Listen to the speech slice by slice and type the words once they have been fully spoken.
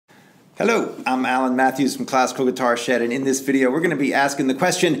Hello, I'm Alan Matthews from Classical Guitar Shed, and in this video we're going to be asking the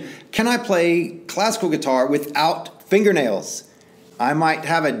question, can I play classical guitar without fingernails? I might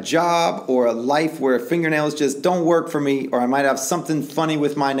have a job or a life where fingernails just don't work for me, or I might have something funny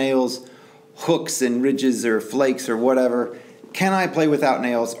with my nails, hooks and ridges or flakes or whatever. Can I play without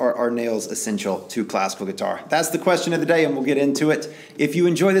nails, or are nails essential to classical guitar? That's the question of the day, and we'll get into it. If you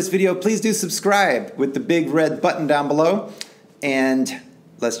enjoy this video, please do subscribe with the big red button down below, and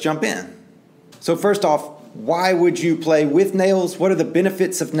let's jump in. So first off, why would you play with nails? What are the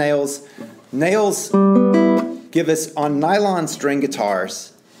benefits of nails? Nails give us, on nylon string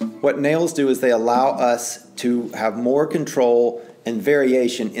guitars, what nails do is they allow us to have more control and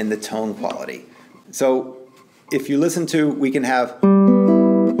variation in the tone quality. So if you listen to, we can have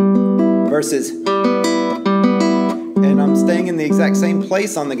verses, and I'm staying in the exact same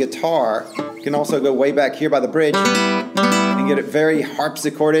place on the guitar. You can also go way back here by the bridge and get it very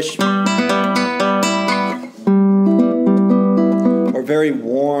harpsichordish, or very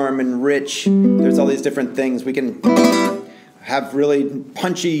warm and rich. There's all these different things. We can have really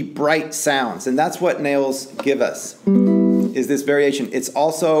punchy, bright sounds, and that's what nails give us, is this variation. It's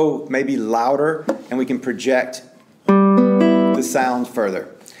also maybe louder, and we can project the sound further.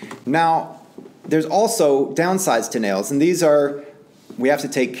 Now, there's also downsides to nails, and these are, we have to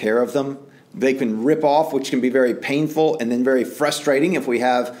take care of them. They can rip off, which can be very painful and then very frustrating if we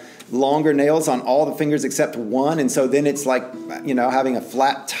have longer nails on all the fingers except one, and so then it's like, you know, having a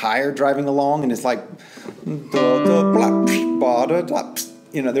flat tire driving along, and it's like, you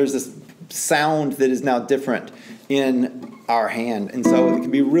know, there's this sound that is now different in our hand, and so it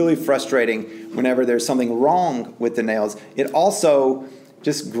can be really frustrating whenever there's something wrong with the nails. It also,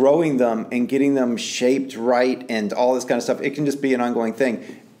 just growing them and getting them shaped right and all this kind of stuff, it can just be an ongoing thing.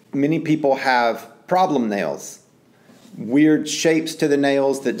 Many people have problem nails, weird shapes to the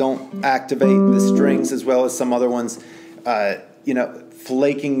nails that don't activate the strings as well as some other ones. You know,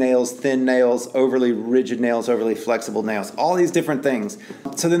 flaking nails, thin nails, overly rigid nails, overly flexible nails, all these different things.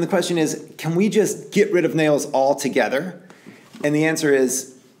 So then the question is, can we just get rid of nails altogether? And the answer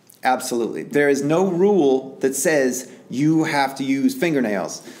is absolutely. There is no rule that says you have to use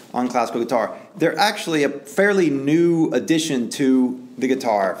fingernails on classical guitar. They're actually a fairly new addition to the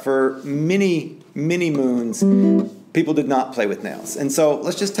guitar. For many, many moons, people did not play with nails. And so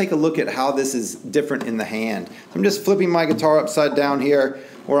let's just take a look at how this is different in the hand. I'm just flipping my guitar upside down here,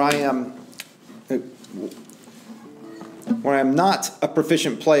 where I am not a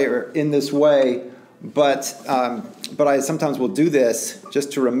proficient player in this way, but I sometimes will do this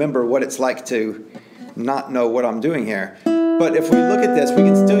just to remember what it's like to not know what I'm doing here. But if we look at this, we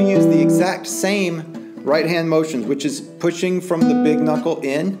can still use the exact same right hand motions, which is pushing from the big knuckle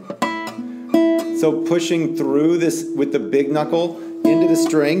in. So pushing through this with the big knuckle into the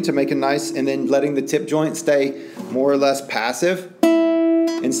string to make a nice, and then letting the tip joint stay more or less passive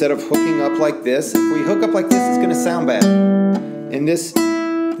instead of hooking up like this. If we hook up like this, it's going to sound bad. And this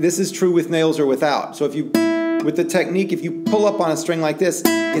is true with nails or without. So if you, with the technique, if you pull up on a string like this,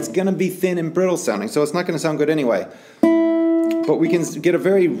 it's going to be thin and brittle sounding, so it's not going to sound good anyway. But we can get a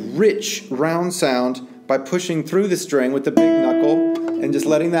very rich, round sound by pushing through the string with the big knuckle and just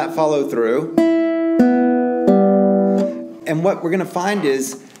letting that follow through. And what we're going to find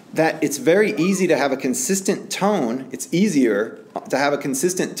is that it's very easy to have a consistent tone. It's easier to have a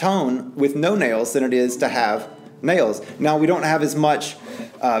consistent tone with no nails than it is to have nails. Now, we don't have as much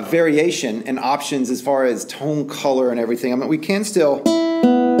variation and options as far as tone color and everything. I mean, we can still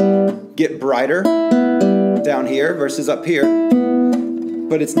get brighter down here versus up here,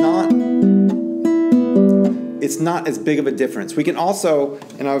 but it's not as big of a difference. We can also,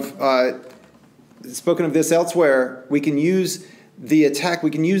 and I've spoken of this elsewhere, we can use the attack, we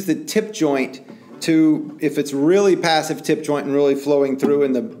can use the tip joint to, if it's really passive tip joint and really flowing through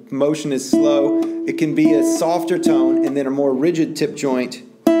and the motion is slow, it can be a softer tone, and then a more rigid tip joint,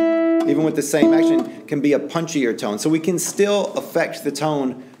 even with the same action, can be a punchier tone. So we can still affect the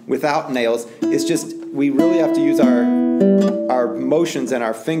tone without nails. It's just, we really have to use our motions and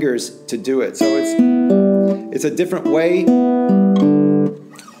our fingers to do it. So it's a different way.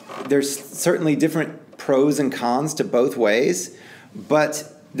 There's certainly different pros and cons to both ways,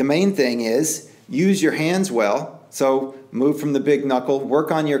 but the main thing is use your hands well. So move from the big knuckle,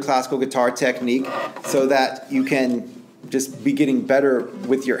 work on your classical guitar technique so that you can just be getting better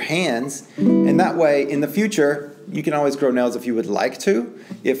with your hands. And that way, in the future, you can always grow nails if you would like to,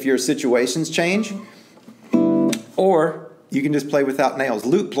 if your situations change. Or you can just play without nails.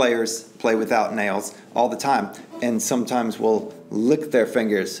 Lute players play without nails all the time, and sometimes will lick their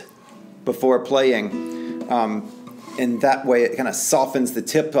fingers before playing. and that way it kind of softens the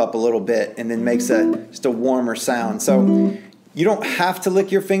tip up a little bit and then makes just a warmer sound. So you don't have to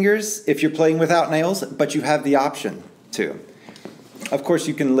lick your fingers if you're playing without nails, but you have the option to. Of course,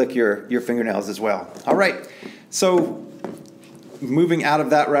 you can lick your fingernails as well. All right, so moving out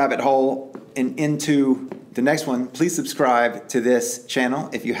of that rabbit hole and into the next one, please subscribe to this channel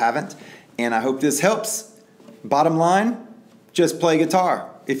if you haven't, and I hope this helps. Bottom line, just play guitar.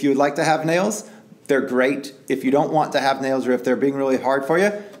 If you would like to have nails, they're great. If you don't want to have nails, or if they're being really hard for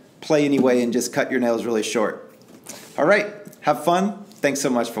you, play anyway and just cut your nails really short. All right, have fun. Thanks so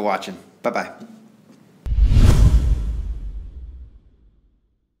much for watching. Bye-bye.